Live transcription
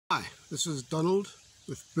Hi, this is Donald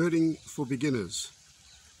with Birding for Beginners.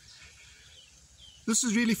 This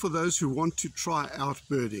is really for those who want to try out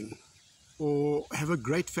birding or have a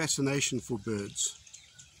great fascination for birds.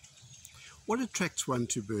 What attracts one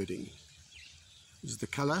to birding? Is it the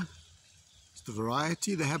color? It's the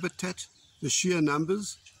variety, the habitat, the sheer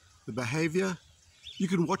numbers, the behavior. You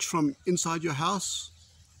can watch from inside your house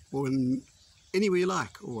or anywhere you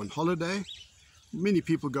like, or on holiday. Many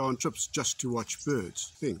people go on trips just to watch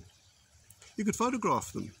birds. You could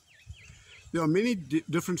photograph them. There are many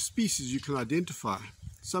different species you can identify.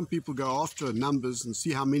 Some people go after numbers and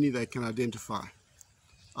see how many they can identify.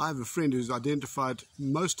 I have a friend who's identified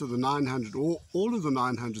most of the 900 or all of the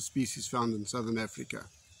 900 species found in southern Africa.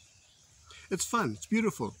 It's fun, it's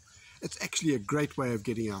beautiful. It's actually a great way of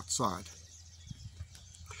getting outside.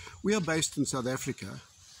 We are based in South Africa,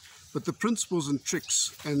 but the principles and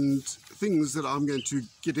tricks and things that I'm going to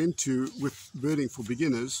get into with Birding for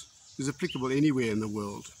Beginners is applicable anywhere in the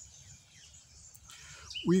world.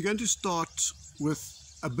 We're going to start with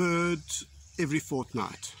a bird every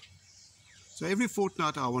fortnight. So every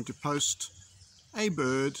fortnight I want to post a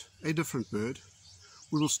bird, a different bird.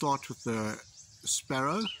 We will start with the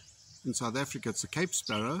sparrow. In South Africa it's the Cape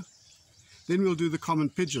sparrow. Then we'll do the common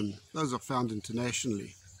pigeon. Those are found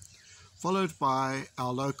internationally. Followed by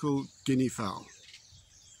our local guinea fowl.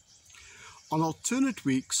 On alternate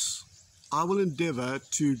weeks, I will endeavour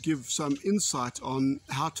to give some insight on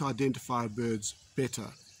how to identify birds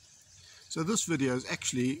better. So this video is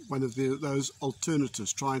actually one of those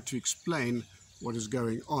alternatives, trying to explain what is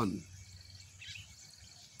going on.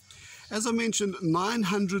 As I mentioned,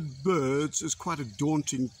 900 birds is quite a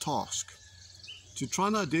daunting task. To try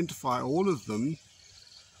and identify all of them,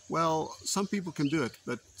 well, some people can do it,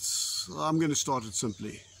 but I'm going to start it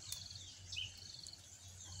simply.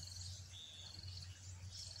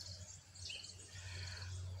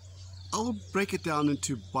 I'll break it down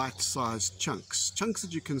into bite-sized chunks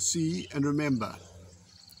that you can see and remember.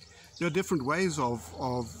 There are different ways of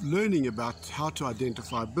learning about how to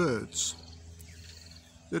identify birds.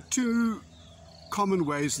 There are two common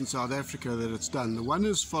ways in South Africa that it's done. The one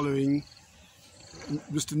is following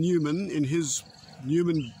Mr. Newman in his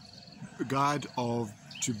Newman Guide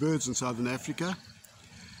to Birds in Southern Africa,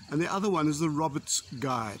 and the other one is the Roberts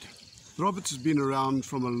Guide. Roberts has been around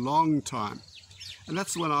from a long time, and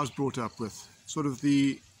that's the one I was brought up with, sort of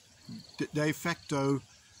the de facto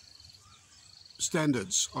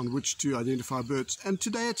standards on which to identify birds. And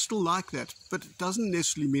today it's still like that, but it doesn't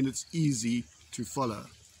necessarily mean it's easy to follow.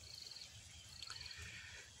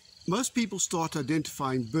 Most people start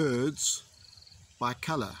identifying birds by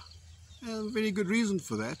color, and a very good reason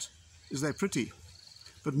for that is they're pretty.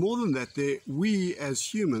 But more than that, we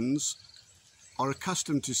as humans are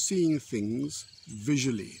accustomed to seeing things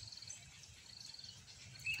visually.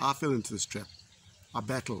 I fell into this trap. I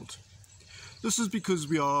battled. This is because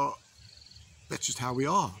that's just how we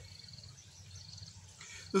are.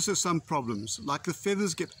 This has some problems, like the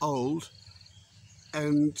feathers get old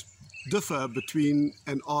and differ between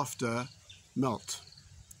and after melt.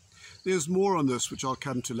 There's more on this, which I'll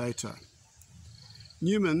come to later.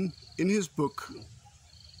 Newman, in his book,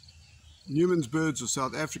 Newman's Birds of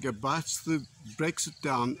South Africa, breaks it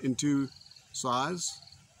down into size,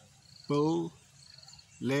 bill,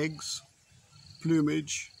 legs,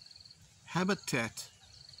 plumage, habitat,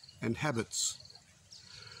 and habits.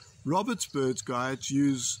 Roberts' Birds Guides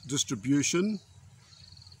use distribution,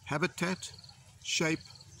 habitat, shape,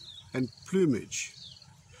 and plumage.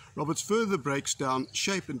 Roberts further breaks down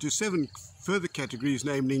shape into 7 further categories,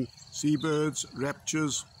 namely seabirds,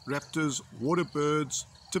 raptors, water birds,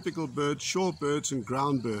 typical birds, shore birds, and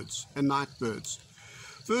ground birds, and night birds.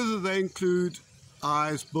 Further, they include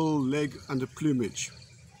eyes, bill, leg, under plumage.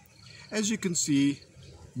 As you can see,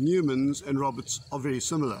 Newman's and Roberts are very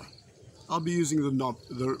similar. I'll be using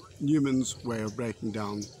the Newman's way of breaking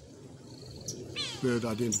down bird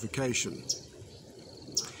identification.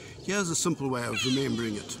 Here's a simple way of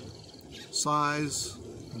remembering it. Size,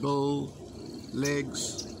 bill,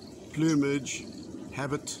 legs, plumage,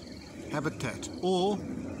 habitat, or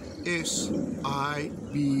SIBLPHH.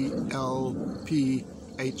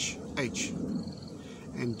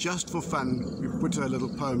 And just for fun, we put a little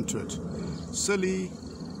poem to it. Silly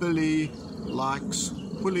Billy likes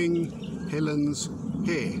pulling Helen's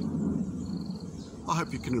hair. I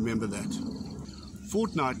hope you can remember that.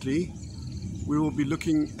 Fortnightly, we will be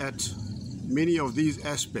looking at many of these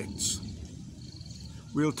aspects.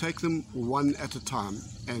 We'll take them one at a time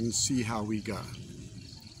and see how we go.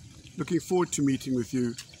 Looking forward to meeting with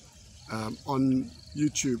you on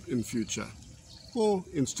YouTube in future, or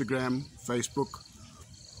Instagram, Facebook,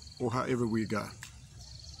 or however we go.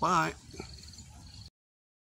 Bye.